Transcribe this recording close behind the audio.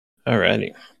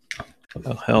Alrighty.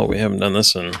 Well, hell, we haven't done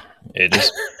this in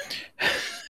ages.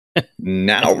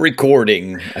 Now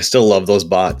recording. I still love those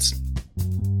bots.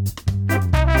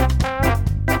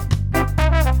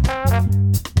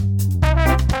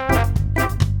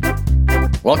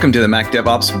 Welcome to the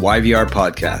MacDevOps YVR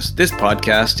podcast. This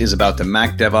podcast is about the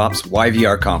MacDevOps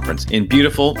YVR conference in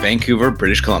beautiful Vancouver,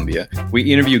 British Columbia. We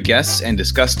interview guests and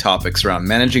discuss topics around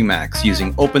managing Macs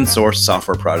using open source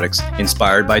software products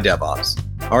inspired by DevOps.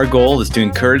 Our goal is to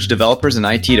encourage developers and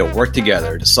IT to work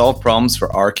together to solve problems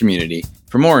for our community.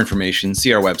 For more information,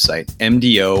 see our website,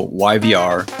 mdoyvr.com.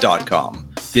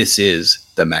 This is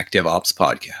the MacDevOps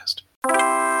podcast.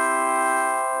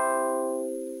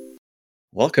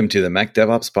 Welcome to the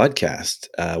MacDevOps podcast.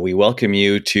 We welcome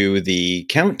you to the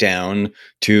countdown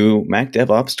to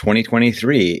MacDevOps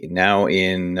 2023. Now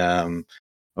in,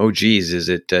 is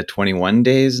it 21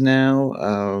 days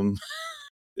now?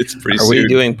 It's pretty Are soon. we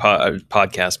doing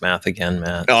podcast math again,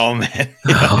 Matt? Oh, man.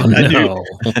 Oh, no.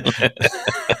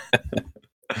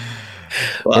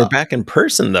 We're back in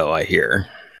person, though, I hear.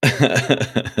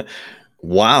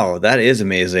 Wow, that is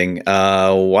amazing.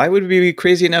 Why would we be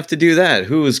crazy enough to do that?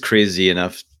 Who is crazy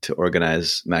enough to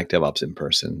organize MacDevOps in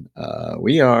person?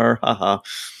 We are. Haha.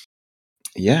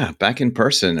 Yeah, back in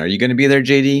person. Are you going to be there,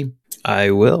 JD?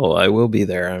 I will be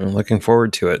there. I'm looking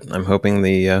forward to it. I'm hoping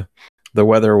the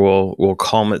weather will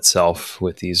calm itself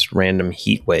with these random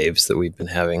heat waves that we've been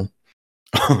having.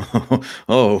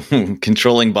 Oh,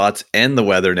 controlling bots and the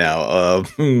weather now.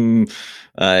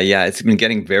 Yeah, it's been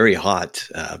getting very hot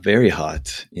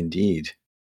indeed.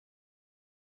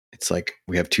 It's like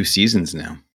we have two seasons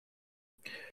now.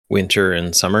 Winter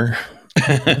and summer.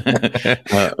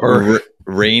 or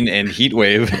rain and heat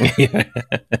wave.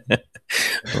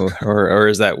 or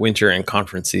is that winter and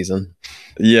conference season?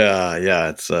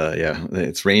 Yeah,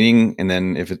 it's raining, and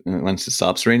then once it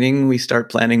stops raining, we start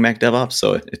planning MacDevOps.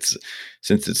 So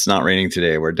since it's not raining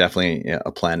today, we're definitely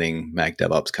a planning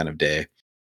MacDevOps kind of day.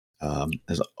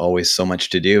 There's always so much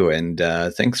to do, and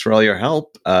thanks for all your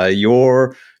help.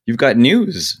 You've got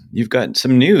news. You've got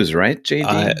some news, right,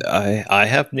 JD? I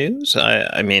have news.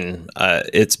 I mean,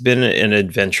 it's been an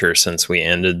adventure since we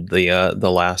ended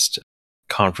the last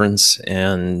conference,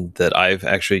 and that I've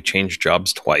actually changed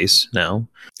jobs twice now.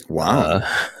 Wow.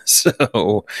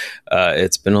 So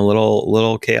it's been a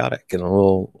little chaotic and a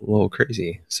little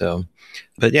crazy. So,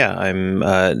 but yeah, I'm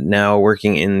now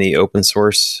working in the open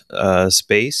source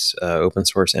space, open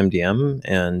source MDM,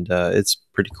 and it's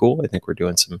pretty cool. I think we're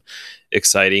doing some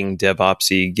exciting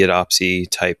DevOpsy, GitOpsy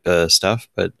type stuff,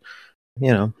 but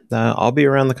I'll be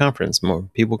around the conference. More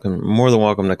people more than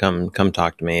welcome to come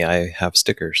talk to me. I have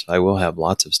stickers. I will have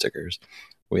lots of stickers.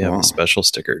 We have a special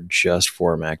sticker just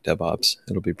for MacDevOps.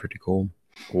 It'll be pretty cool.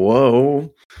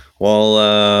 Whoa. Well,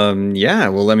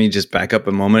 Well, let me just back up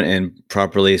a moment and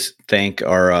properly thank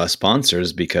our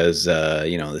sponsors, because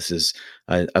this is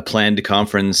a planned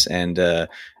conference, and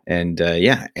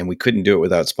we couldn't do it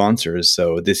without sponsors.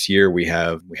 So this year we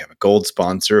have a gold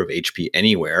sponsor of HP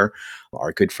Anywhere.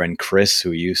 Our good friend Chris,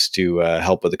 who used to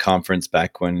help with the conference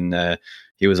back when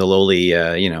he was a lowly,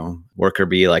 worker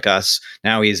bee like us.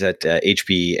 Now he's at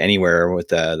HP Anywhere with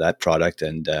that product,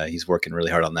 and he's working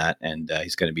really hard on that. And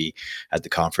he's going to be at the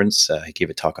conference. He gave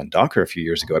a talk on Docker a few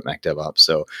years ago at MacDevOps.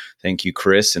 So thank you,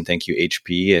 Chris, and thank you,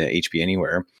 HP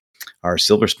Anywhere. Our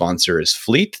silver sponsor is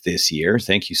Fleet this year.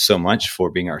 Thank you so much for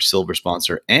being our silver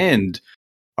sponsor and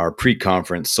our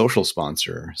pre-conference social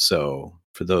sponsor. So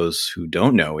for those who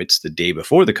don't know, it's the day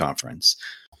before the conference.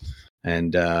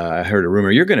 And I heard a rumor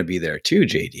you're going to be there too,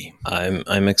 JD.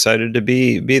 I'm excited to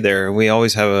be there. We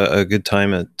always have a good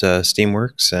time at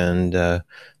Steamworks, and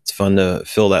it's fun to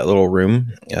fill that little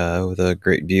room with a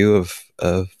great view of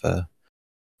the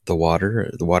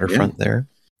waterfront there.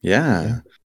 Yeah.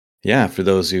 For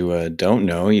those who don't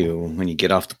know, when you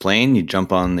get off the plane, you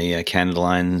jump on the Canada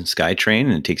Line SkyTrain,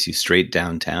 and it takes you straight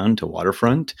downtown to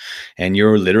waterfront, and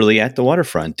you're literally at the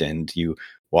waterfront, and you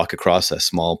walk across a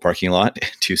small parking lot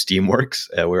to Steamworks,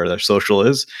 where their social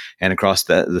is, and across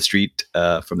the street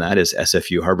from that is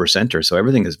SFU Harbor Center. So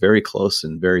everything is very close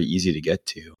and very easy to get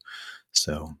to.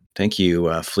 So thank you,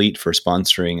 Fleet, for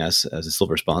sponsoring us as a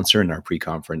silver sponsor and our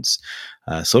pre-conference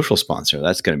social sponsor.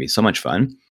 That's going to be so much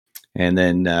fun. And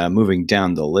then moving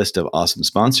down the list of awesome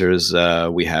sponsors,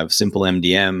 we have Simple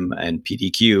MDM and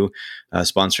PDQ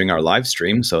sponsoring our live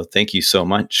stream. So thank you so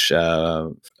much,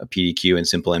 PDQ and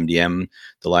Simple MDM.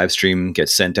 The live stream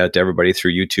gets sent out to everybody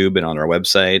through YouTube and on our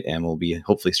website, and we'll be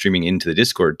hopefully streaming into the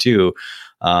Discord too.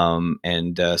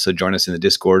 So join us in the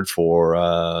Discord for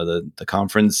the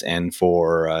conference and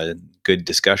for good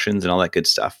discussions and all that good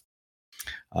stuff.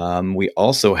 We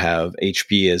also have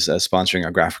HP is sponsoring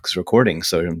our graphics recording.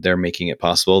 So they're making it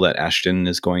possible that Ashton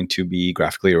is going to be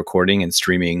graphically recording and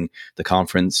streaming the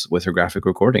conference with her graphic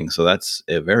recording. So that's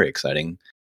very exciting.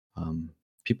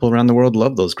 People around the world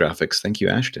love those graphics. Thank you,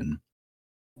 Ashton.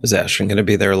 Is Ashton going to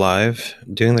be there live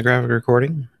doing the graphic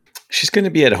recording? She's going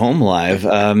to be at home live.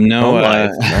 No, home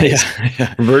live. Nice.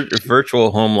 Yeah.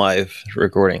 Virtual home live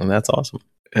recording. That's awesome.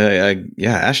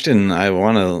 Yeah, Ashton.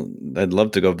 I'd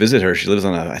love to go visit her. She lives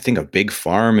on I think a big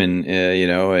farm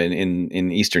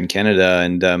in eastern Canada,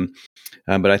 and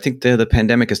but I think the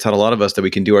pandemic has taught a lot of us that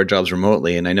we can do our jobs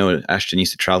remotely. And I know Ashton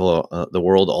used to travel the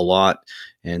world a lot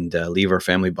and leave her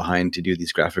family behind to do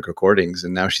these graphic recordings,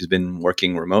 and now she's been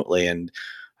working remotely, and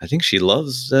I think she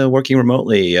loves working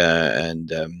remotely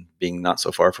and being not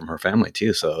so far from her family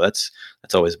too. So that's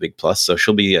always a big plus. So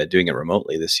she'll be doing it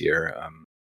remotely this year.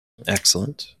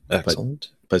 Excellent.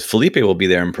 But Felipe will be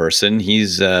there in person. He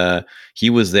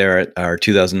was there at our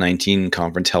 2019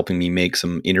 conference, helping me make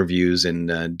some interviews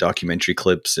and documentary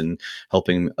clips, and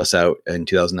helping us out in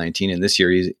 2019. And this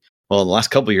year, in the last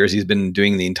couple of years, he's been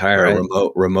doing the entire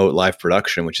remote live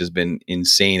production, which has been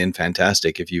insane and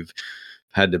fantastic. If you've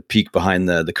had to peek behind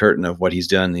the curtain of what he's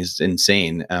done, he's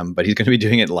insane. But he's going to be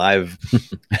doing it live,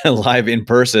 live in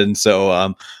person. So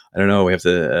I don't know. We have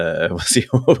to we'll see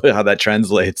how that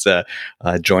translates.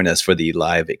 Join us for the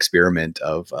live experiment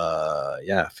of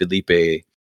Felipe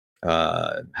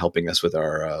helping us with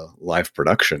our live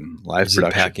production. Is he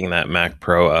packing that Mac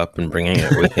Pro up and bringing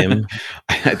it with him?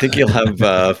 I think he'll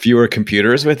have fewer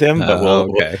computers with him, but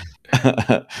okay.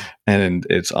 And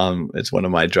it's one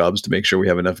of my jobs to make sure we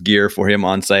have enough gear for him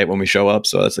on site when we show up.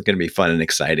 So that's going to be fun and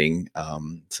exciting.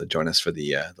 So join us for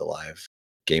the live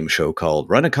game show called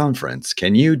Run a Conference.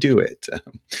 Can you do it?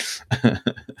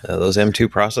 Those M2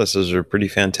 processors are pretty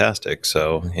fantastic.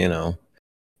 So,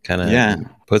 kind of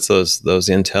puts those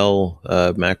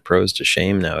Intel Mac Pros to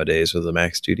shame nowadays with the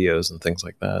Mac Studios and things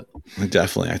like that.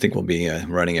 Definitely. I think we'll be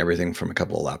running everything from a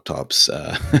couple of laptops.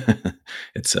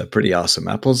 It's pretty awesome.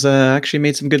 Apple's actually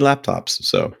made some good laptops,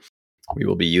 so we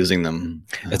will be using them.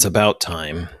 It's about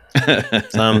time.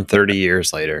 Some 30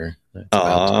 years later.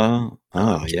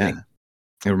 Yeah.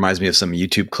 It reminds me of some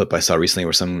YouTube clip I saw recently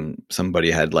where somebody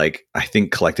had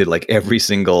collected every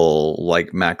single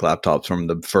Mac laptops from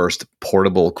the first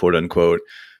portable, quote unquote.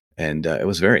 And it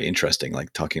was very interesting,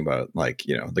 talking about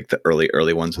the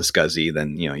early ones with SCSI.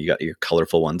 Then, you got your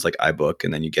colorful ones like iBook,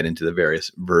 and then you get into the various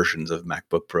versions of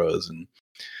MacBook Pros. And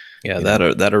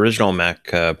that original Mac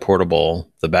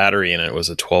portable, the battery in it was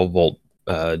a 12-volt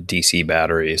DC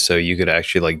battery. So you could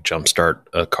actually jumpstart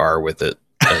a car with it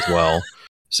as well.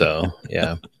 So,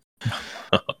 yeah,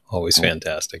 always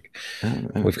fantastic.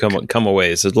 We've come a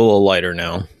ways. It's a little lighter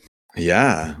now.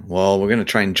 Yeah. Well, we're going to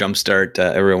try and jumpstart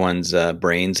everyone's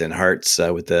brains and hearts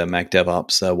with the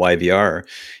MacDevOps YVR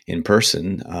in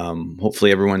person.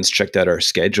 Hopefully everyone's checked out our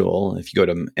schedule. If you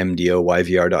go to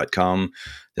mdoyvr.com,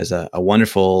 there's a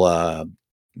wonderful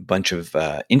bunch of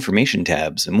information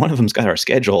tabs, and one of them's got our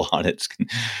schedule on it.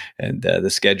 And the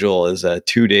schedule is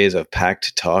 2 days of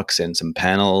packed talks and some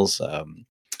panels.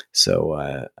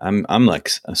 So I'm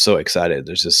so excited.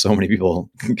 There's just so many people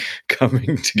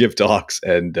coming to give talks,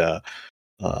 and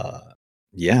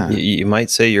you might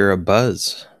say you're a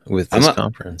buzz with this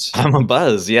conference. I'm a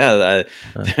buzz. Yeah,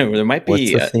 there might be.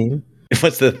 What's the theme?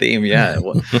 What's the theme? Yeah.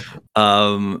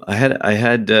 I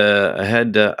had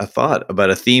a thought about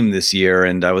a theme this year,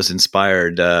 and I was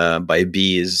inspired by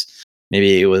bees.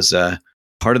 Maybe it was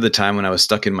part of the time when I was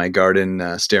stuck in my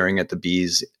garden, staring at the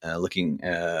bees, looking.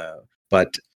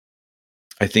 But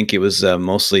I think it was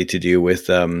mostly to do with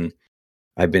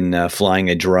I've been flying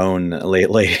a drone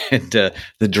lately, and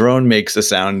the drone makes a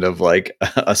sound of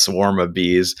a swarm of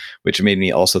bees, which made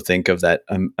me also think of that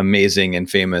amazing and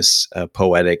famous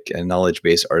poetic and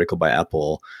knowledge-based article by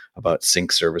Apple about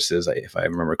sync services, if I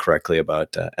remember correctly,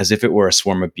 about as if it were a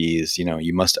swarm of bees,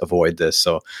 you must avoid this.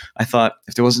 So I thought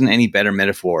if there wasn't any better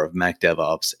metaphor of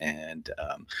MacDevOps and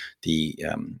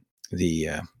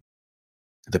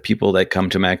the people that come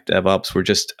to MacDevOps were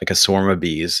just like a swarm of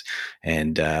bees,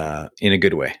 and in a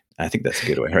good way. I think that's a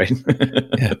good way, right?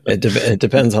 Yeah, it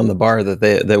depends on the bar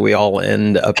that we all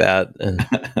end up at, and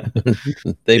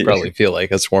they probably feel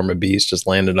like a swarm of bees just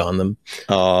landed on them.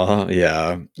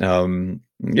 Yeah.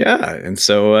 Yeah, and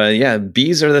so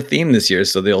bees are the theme this year,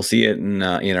 so they'll see it in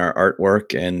our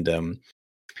artwork, and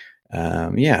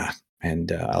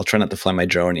and I'll try not to fly my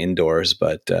drone indoors,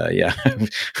 but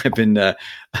I've been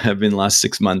last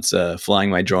 6 months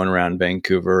flying my drone around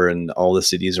Vancouver and all the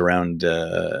cities around,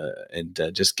 and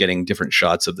just getting different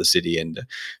shots of the city, and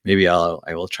maybe I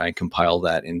will try and compile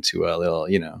that into a little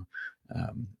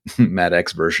Mad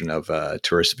X version of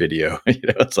tourist video.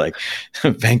 It's like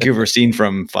Vancouver seen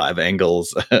from 5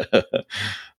 angles.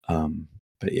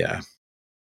 But yeah,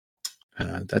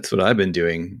 that's what I've been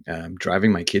doing,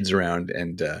 driving my kids around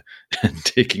and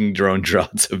taking drone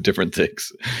shots of different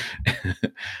things.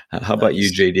 How about you,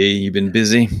 Nice. JD? You been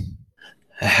busy?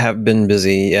 I have been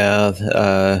busy.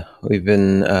 Yeah, we've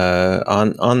been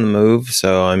on the move,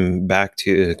 so I'm back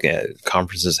to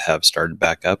conferences have started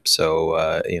back up. So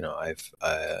I've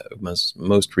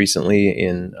most recently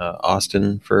in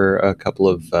Austin for a couple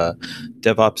of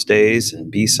DevOps days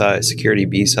and B-side security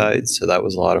B-sides. So that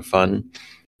was a lot of fun.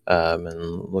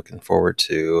 And looking forward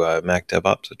to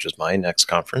MacDevOps, which is my next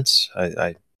conference. I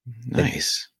think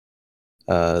Nice.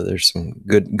 there's some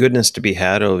goodness to be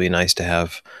had. It'll be nice to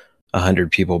have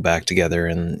 100 people back together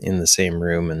in the same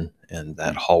room and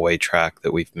that hallway track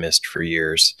that we've missed for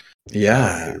years. It'll be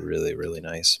Yeah. really, really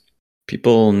nice.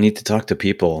 People need to talk to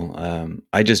people.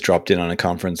 I just dropped in on a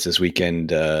conference this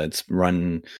weekend. It's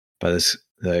run by this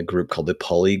group called the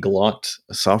Polyglot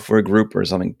Software Group or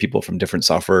something, people from different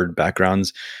software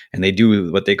backgrounds. And they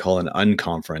do what they call an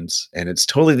unconference. And it's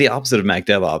totally the opposite of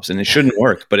MacDevOps. And it shouldn't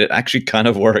work, but it actually kind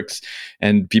of works.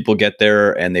 And people get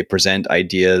there and they present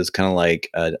ideas, kind of like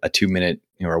a 2-minute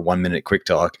or a 1-minute quick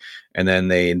talk. And then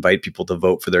they invite people to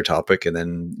vote for their topic. And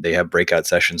then they have breakout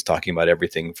sessions talking about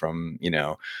everything from,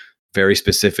 very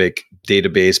specific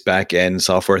database backend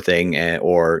software thing,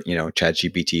 or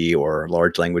ChatGPT or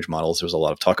large language models. There was a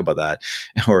lot of talk about that.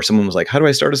 Or someone was like, "How do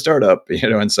I start a startup?"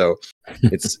 And so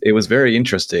it was very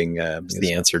interesting. Is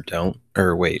the answer don't?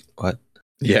 Or wait, what?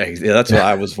 Yeah, that's what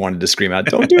I was wanted to scream out.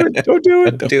 Don't do it! Don't do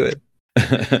it! Don't do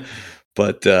it.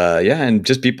 But yeah, and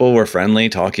just people were friendly,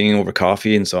 talking over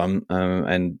coffee, and so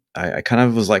I kind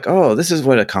of was like, oh, this is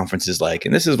what a conference is like,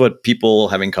 and this is what people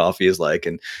having coffee is like,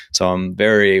 and so I'm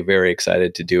very, very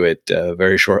excited to do it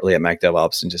very shortly at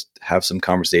MacDevOps and just have some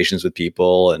conversations with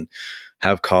people and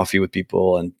have coffee with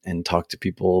people and talk to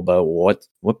people about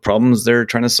what problems they're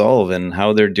trying to solve and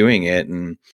how they're doing it,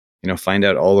 and find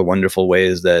out all the wonderful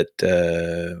ways that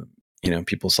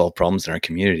people solve problems in our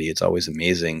community. It's always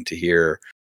amazing to hear.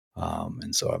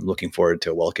 And so I'm looking forward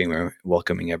to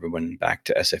welcoming everyone back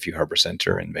to SFU Harbor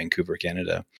Center in Vancouver,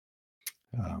 Canada.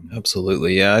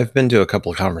 Absolutely. Yeah, I've been to a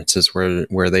couple of conferences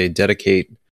where they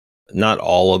dedicate not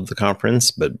all of the conference,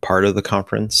 but part of the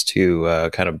conference to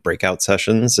kind of breakout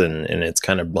sessions. And it's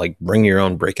kind of like bring your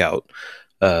own breakout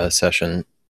session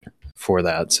for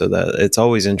that. So that it's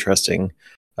always interesting.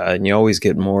 And you always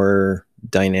get more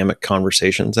dynamic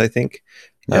conversations, I think,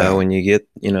 when you get,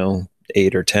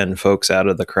 8 or 10 folks out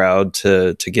of the crowd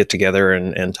to get together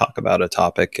and talk about a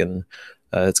topic. And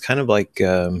it's kind of like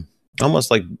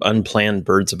almost like unplanned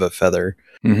birds of a feather,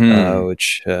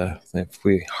 which if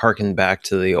we harken back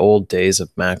to the old days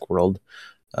of Macworld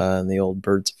and the old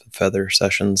birds of a feather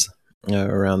sessions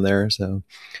around there. So,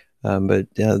 but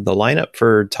yeah, the lineup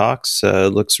for talks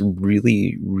looks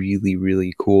really, really,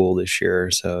 really cool this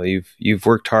year. So you've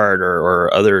worked hard,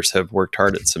 or others have worked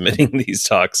hard at submitting these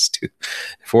talks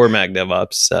for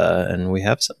MacDevOps, and we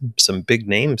have some big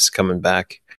names coming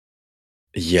back.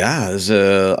 Yeah,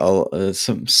 there's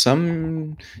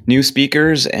some new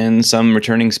speakers and some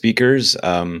returning speakers.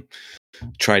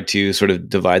 Tried to sort of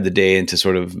divide the day into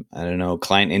sort of, I don't know,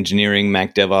 client engineering,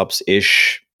 MacDevOps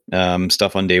ish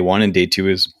stuff on day one, and day two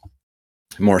is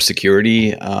more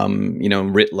security,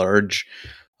 writ large.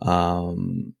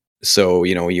 So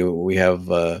we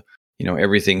have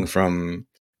everything from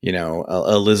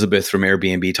Elizabeth from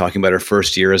Airbnb talking about her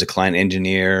first year as a client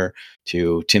engineer,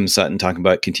 to Tim Sutton talking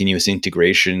about continuous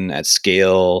integration at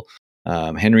scale.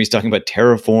 Henry's talking about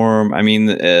Terraform. I mean,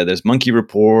 there's Monkey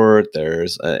Report.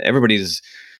 There's everybody's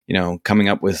coming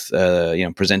up with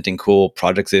presenting cool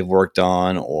projects they've worked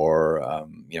on, or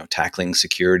tackling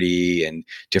security and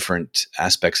different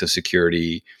aspects of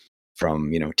security,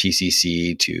 from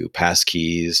TCC to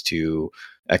passkeys to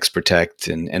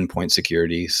XProtect and endpoint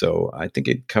security. So I think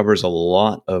it covers a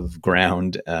lot of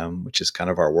ground, which is kind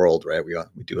of our world, right? We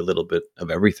do a little bit of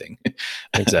everything.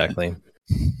 Exactly.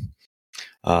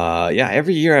 Yeah,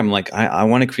 every year I'm like, I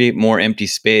want to create more empty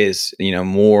space,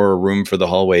 more room for the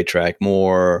hallway track,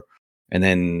 more. And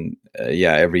then,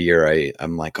 every year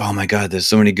I'm like, oh my God, there's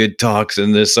so many good talks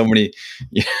and there's so many.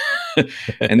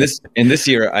 and this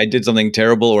year I did something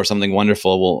terrible or something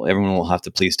wonderful. Well, everyone will have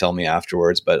to please tell me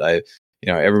afterwards, but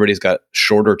everybody's got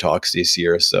shorter talks this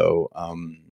year. So,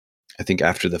 I think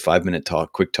after the 5-minute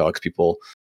quick talks, people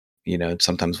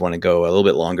sometimes want to go a little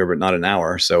bit longer, but not an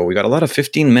hour. So we got a lot of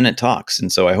 15-minute talks.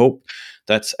 And so I hope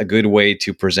that's a good way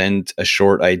to present a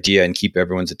short idea and keep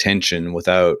everyone's attention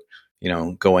without,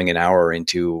 going an hour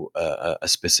into a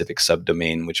specific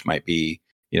subdomain, which might be,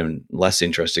 less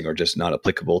interesting or just not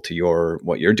applicable to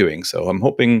what you're doing. So I'm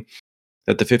hoping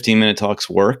that the 15-minute talks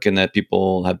work and that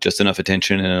people have just enough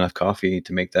attention and enough coffee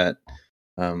to make that,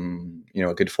 a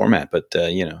good format. But,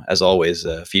 as always,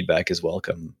 feedback is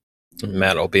welcome.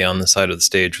 Matt will be on the side of the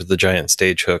stage with the giant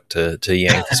stage hook to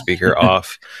yank the speaker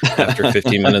off after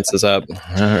 15 minutes is up.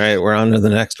 All right, we're on to the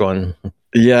next one.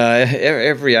 Yeah,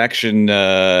 every action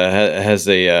has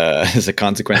a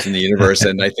consequence in the universe,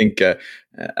 and I think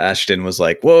Ashton was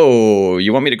like, "Whoa,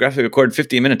 you want me to graphically record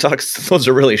 15-minute talks? Those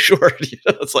are really short."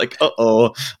 It's like,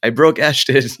 "Uh-oh, I broke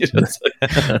Ashton." It's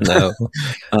like, No.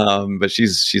 But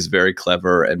she's very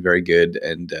clever and very good,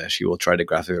 and she will try to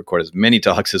graphically record as many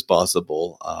talks as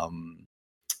possible.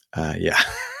 Yeah.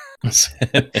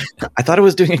 I thought I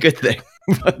was doing a good thing,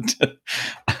 but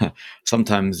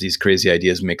sometimes these crazy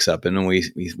ideas mix up, and then we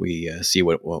see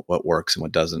what works and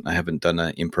what doesn't. I haven't done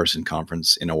an in-person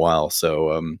conference in a while,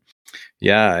 so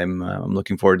yeah, I'm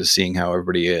looking forward to seeing how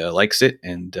everybody likes it,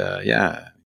 and yeah,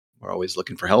 we're always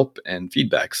looking for help and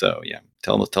feedback. So yeah,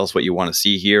 tell us what you want to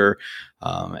see here,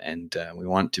 and we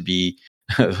want to be.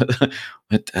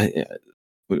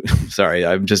 Sorry,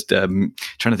 I'm just trying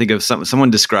to think of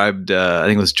someone described. I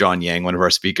think it was John Yang, one of our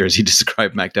speakers. He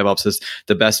described MacDevOps as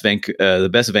the best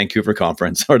Vancouver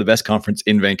conference, or the best conference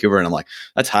in Vancouver, and I'm like,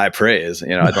 that's high praise.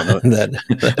 I don't know.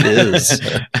 that is.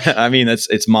 I mean,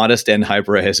 it's modest and high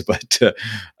praise, but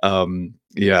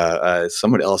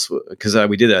someone else, because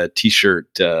we did a T-shirt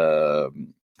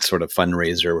sort of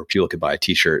fundraiser where people could buy a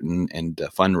T-shirt and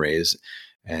fundraise.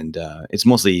 And it's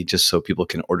mostly just so people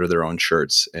can order their own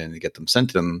shirts and get them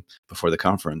sent to them before the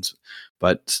conference.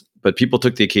 But people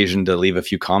took the occasion to leave a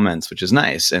few comments, which is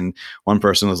nice. And one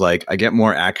person was like, "I get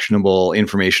more actionable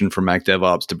information from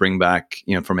MacDevOps to bring back,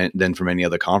 than from any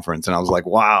other conference." And I was like,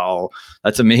 "Wow,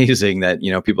 that's amazing that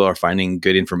people are finding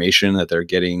good information, that they're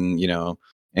getting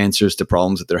answers to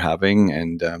problems that they're having."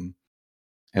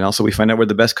 And also, we find out we're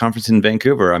the best conference in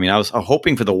Vancouver. I mean, I was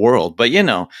hoping for the world, but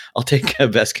I'll take a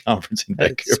best conference in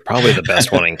Vancouver. It's probably the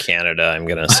best one in Canada, I'm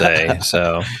going to say.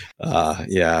 So,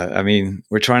 yeah, I mean,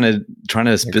 we're trying to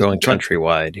going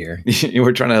countrywide here.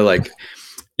 We're trying to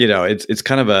it's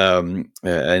kind of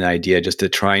an idea just to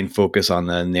try and focus on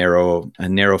the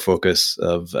narrow focus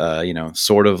of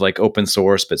sort of like open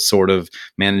source, but sort of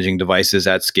managing devices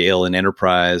at scale in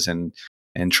enterprise, and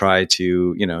try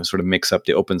to, sort of mix up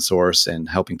the open source and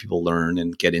helping people learn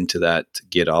and get into that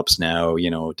GitOps now,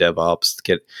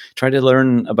 DevOps, try to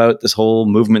learn about this whole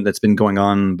movement that's been going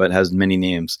on, but has many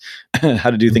names,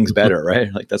 how to do things better, right?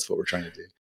 Like that's what we're trying to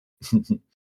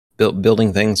do.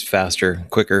 Building things faster,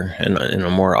 quicker, and in a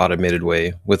more automated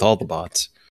way with all the bots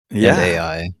and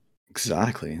AI.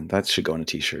 Exactly. That should go on a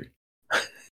T-shirt.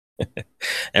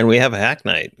 And we have a hack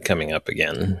night coming up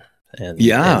again. And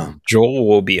Joel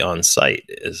will be on site,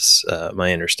 is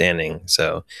my understanding.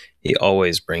 So he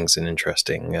always brings an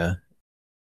interesting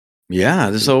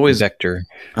there's always vector.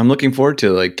 I'm looking forward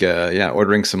to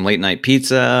ordering some late night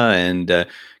pizza and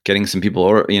getting some people,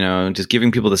 or just giving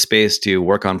people the space to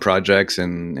work on projects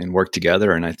and work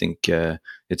together. And I think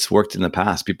it's worked in the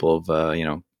past. People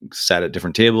have sat at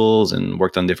different tables and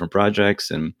worked on different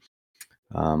projects, and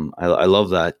I love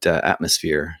that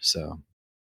atmosphere. So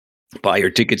buy your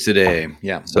tickets today.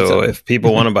 Yeah. So if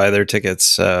people want to buy their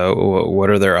tickets, what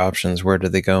are their options? Where do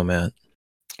they go, Matt?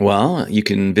 Well, you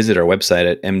can visit our website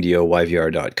at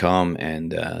mdoyvr.com,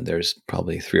 and there's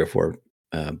probably 3 or 4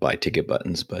 buy ticket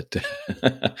buttons, but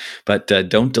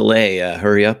don't delay.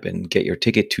 Hurry up and get your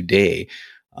ticket today,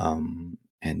 and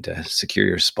secure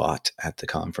your spot at the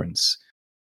conference.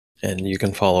 And you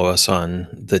can follow us on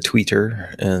the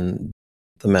Twitter and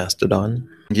the Mastodon.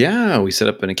 Yeah, we set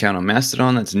up an account on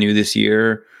Mastodon that's new this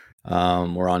year.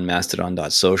 We're on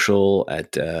mastodon.social,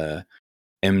 at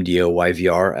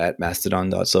MDOYVR at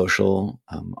mastodon.social.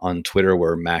 On Twitter,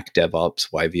 we're MacDevOps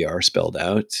YVR spelled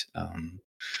out.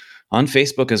 On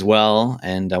Facebook as well.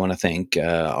 And I want to thank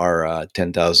our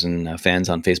 10,000 fans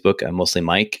on Facebook, mostly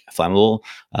Mike Flammable.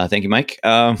 Thank you, Mike.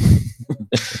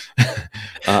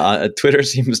 Twitter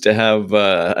seems to have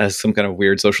some kind of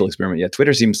weird social experiment. Yeah,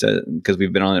 Twitter seems to, because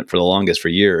we've been on it for the longest, for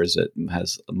years, it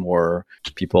has more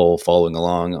people following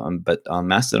along. But on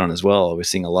Mastodon as well, we're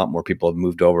seeing a lot more people have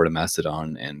moved over to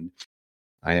Mastodon. And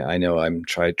I know I'm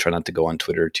try not to go on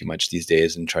Twitter too much these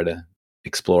days and try to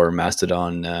explore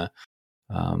Mastodon.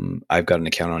 I've got an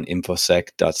account on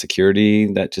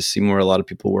infosec.security that just seemed where a lot of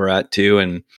people were at too.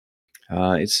 And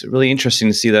it's really interesting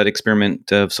to see that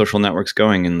experiment of social networks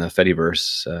going in the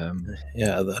Fediverse.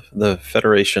 The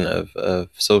federation of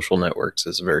social networks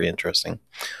is very interesting.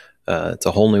 It's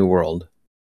a whole new world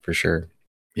for sure.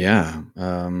 Yeah.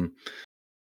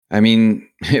 I mean,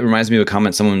 it reminds me of a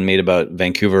comment someone made about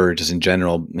Vancouver just in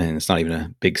general, and it's not even a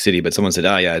big city, but someone said,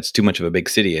 "Oh yeah, it's too much of a big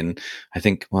city." And I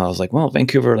was like, well,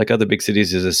 Vancouver, like other big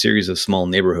cities, is a series of small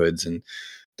neighborhoods, and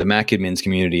the MacAdmins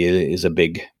community is a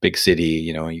big city.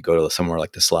 You go to somewhere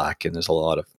like the Slack, and there's a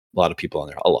lot of people on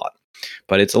there, a lot.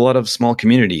 But it's a lot of small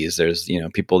communities. There's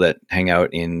people that hang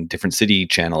out in different city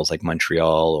channels like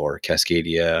Montreal or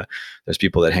Cascadia. There's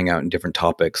people that hang out in different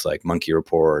topics like Monkey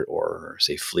Report or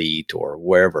say Fleet or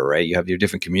wherever, right? You have your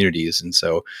different communities, and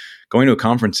so going to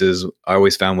conferences I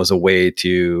always found was a way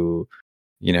to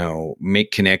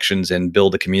make connections and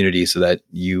build a community so that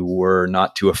you were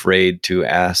not too afraid to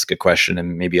ask a question,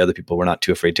 and maybe other people were not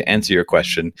too afraid to answer your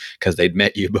question because they'd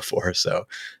met you before. So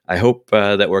I hope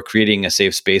that we're creating a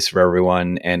safe space for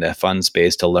everyone and a fun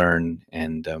space to learn.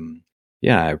 And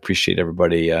I appreciate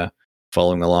everybody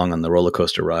following along on the roller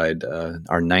coaster ride.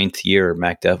 Our 9th year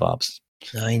Mac DevOps.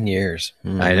 9 years. I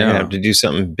We're gonna have know. to do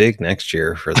something big next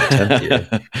year for the 10th year,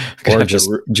 Gonna or have just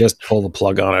to just pull the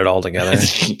plug on it altogether.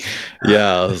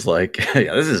 yeah, I was like,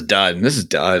 yeah, this is done. This is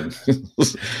done.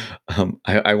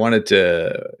 I wanted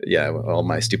to, all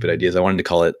my stupid ideas. I wanted to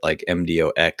call it like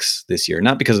MDOX this year,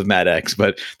 not because of Mad X,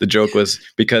 but the joke was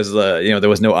because there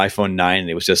was no iPhone 9,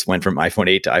 and it was just went from iPhone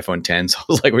 8 to iPhone 10. So I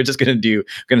was like, we're just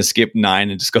gonna skip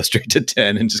 9 and just go straight to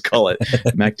 10 and just call it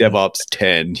Mac DevOps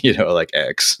 10, like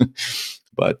X.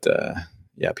 But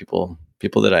yeah, people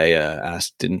that I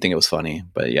asked didn't think it was funny,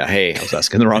 but yeah, hey, I was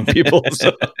asking the wrong people.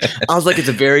 So I was like, it's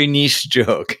a very niche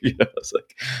joke. It's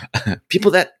like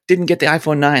people that didn't get the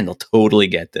iPhone 9, they'll totally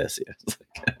get this.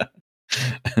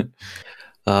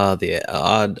 The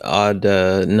odd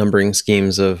numbering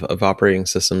schemes of operating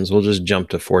systems. We'll just jump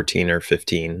to 14 or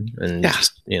 15, and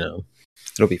just it'll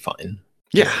be fine.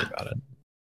 Don't worry about it.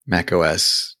 Mac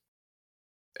OS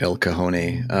El Cajon.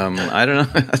 I don't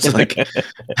know. It's like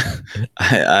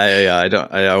I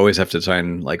don't. I always have to try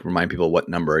and like remind people what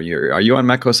number are you on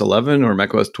macOS 11 or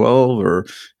macOS 12, or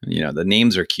the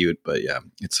names are cute, but yeah,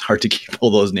 it's hard to keep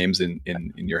all those names in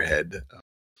your head.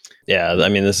 Yeah, I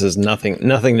mean, this is nothing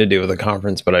to do with the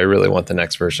conference, but I really want the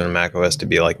next version of macOS to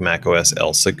be like macOS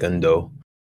El Segundo.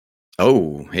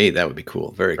 Oh, hey, that would be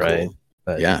cool. Very cool.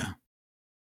 But yeah.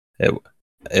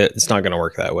 It's not going to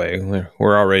work that way.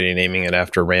 We're already naming it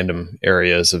after random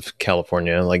areas of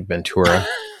California, like Ventura.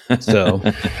 So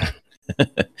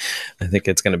I think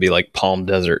it's going to be like Palm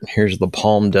Desert. Here's the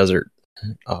Palm Desert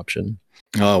option.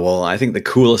 Oh, well, I think the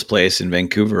coolest place in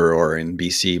Vancouver or in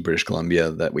BC, British Columbia,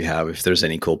 that we have, if there's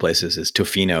any cool places, is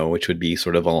Tofino, which would be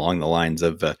sort of along the lines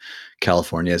of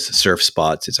California's surf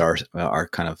spots. It's our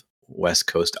kind of West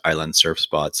Coast island surf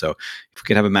spot. So if we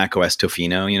could have a macOS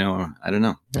Tofino, I don't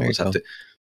know.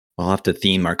 We'll have to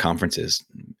theme our conferences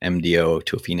MDO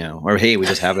Tofino, or hey, we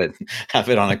just have it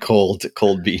on a cold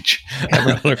beach. Have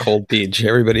it on a cold beach.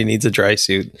 Everybody needs a dry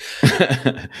suit.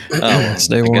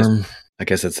 Stay warm. I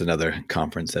guess that's another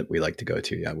conference that we like to go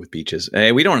to. Yeah, with beaches.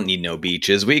 Hey, we don't need no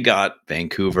beaches. We got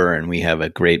Vancouver, and we have a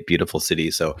great, beautiful city.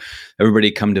 So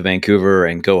everybody come to Vancouver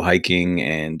and go hiking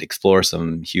and explore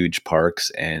some huge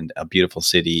parks and a beautiful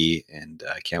city. And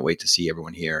I can't wait to see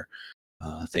everyone here.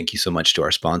 Thank you so much to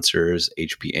our sponsors,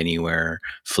 HP Anywhere,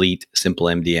 Fleet, Simple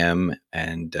MDM,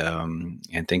 and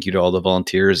thank you to all the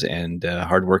volunteers and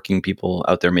hardworking people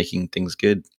out there making things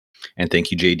good. And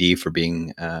thank you, JD, for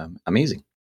being amazing.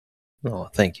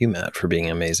 Well, thank you, Matt, for being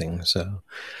amazing. So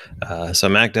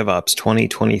MacDevOps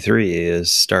 2023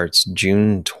 starts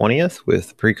June 20th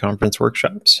with pre-conference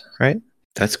workshops, right?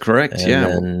 That's correct.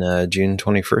 And then June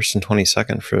 21st and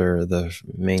 22nd for the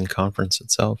main conference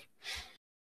itself.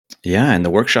 Yeah, and the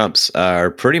workshops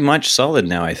are pretty much solid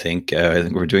now. I think I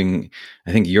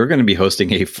think you're going to be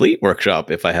hosting a Fleet workshop.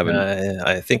 If I haven't,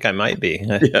 I think I might be.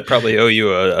 I probably owe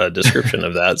you a description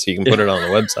of that, so you can put it on the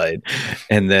website.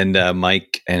 And then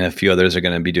Mike and a few others are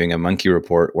going to be doing a Monkey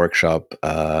Report workshop,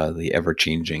 the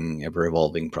ever-changing,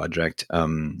 ever-evolving project.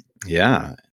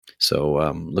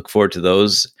 So look forward to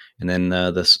those, and then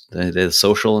the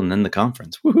social, and then the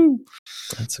conference. Woohoo!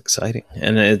 That's exciting.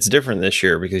 And it's different this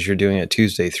year because you're doing it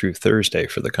Tuesday through Thursday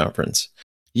for the conference.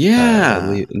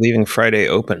 Yeah. Leaving Friday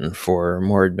open for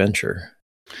more adventure.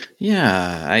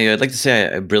 Yeah. I'd like to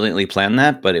say I brilliantly planned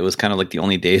that, but it was kind of like the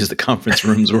only days the conference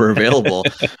rooms were available.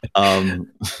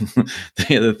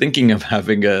 The thinking of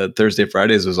having Thursday,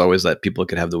 Fridays was always that people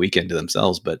could have the weekend to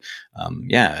themselves. But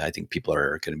I think people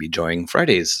are going to be enjoying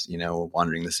Fridays,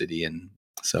 wandering the city. And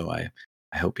so I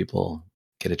hope people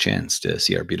get a chance to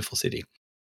see our beautiful city.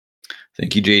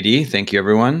 Thank you, JD. Thank you,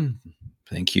 everyone.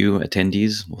 Thank you,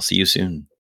 attendees. We'll see you soon.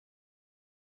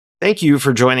 Thank you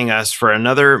for joining us for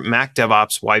another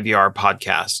MacDevOps YVR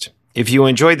podcast. If you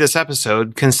enjoyed this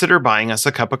episode, consider buying us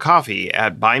a cup of coffee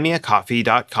at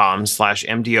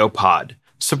buymeacoffee.com/MDOpod.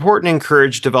 Support and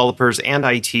encourage developers and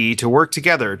IT to work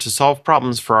together to solve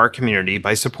problems for our community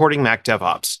by supporting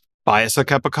MacDevOps. Buy us a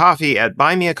cup of coffee at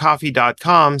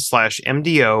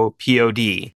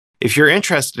buymeacoffee.com/MDOPOD. If you're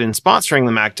interested in sponsoring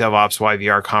the MacDevOps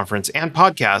YVR conference and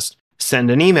podcast,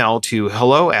 send an email to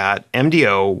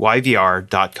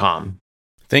hello@mdoyvr.com.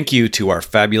 Thank you to our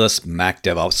fabulous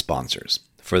MacDevOps sponsors.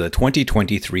 For the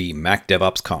 2023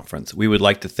 MacDevOps conference, we would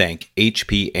like to thank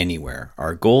HP Anywhere,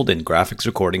 our gold and graphics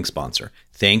recording sponsor.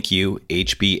 Thank you,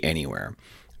 HP Anywhere.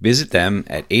 Visit them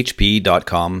at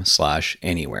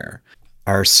hp.com/anywhere.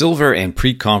 Our silver and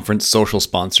pre-conference social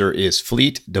sponsor is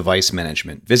Fleet Device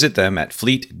Management. Visit them at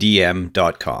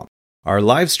fleetdm.com. Our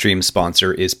live stream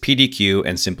sponsor is PDQ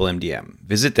and SimpleMDM.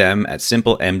 Visit them at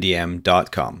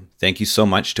simplemdm.com. Thank you so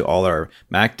much to all our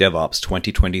MacDevOps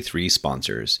 2023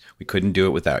 sponsors. We couldn't do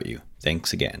it without you.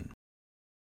 Thanks again.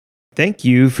 Thank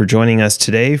you for joining us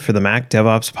today for the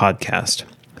MacDevOps podcast.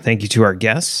 Thank you to our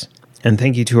guests, and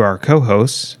thank you to our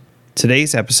co-hosts.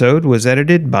 Today's episode was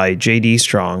edited by JD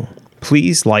Strong.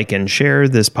 Please like and share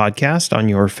this podcast on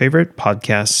your favorite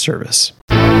podcast service.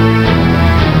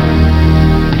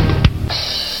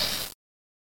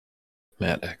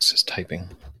 Matt X is typing.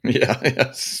 Yeah,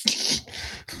 yes.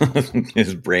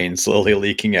 His brain slowly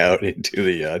leaking out into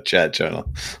the chat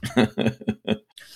channel.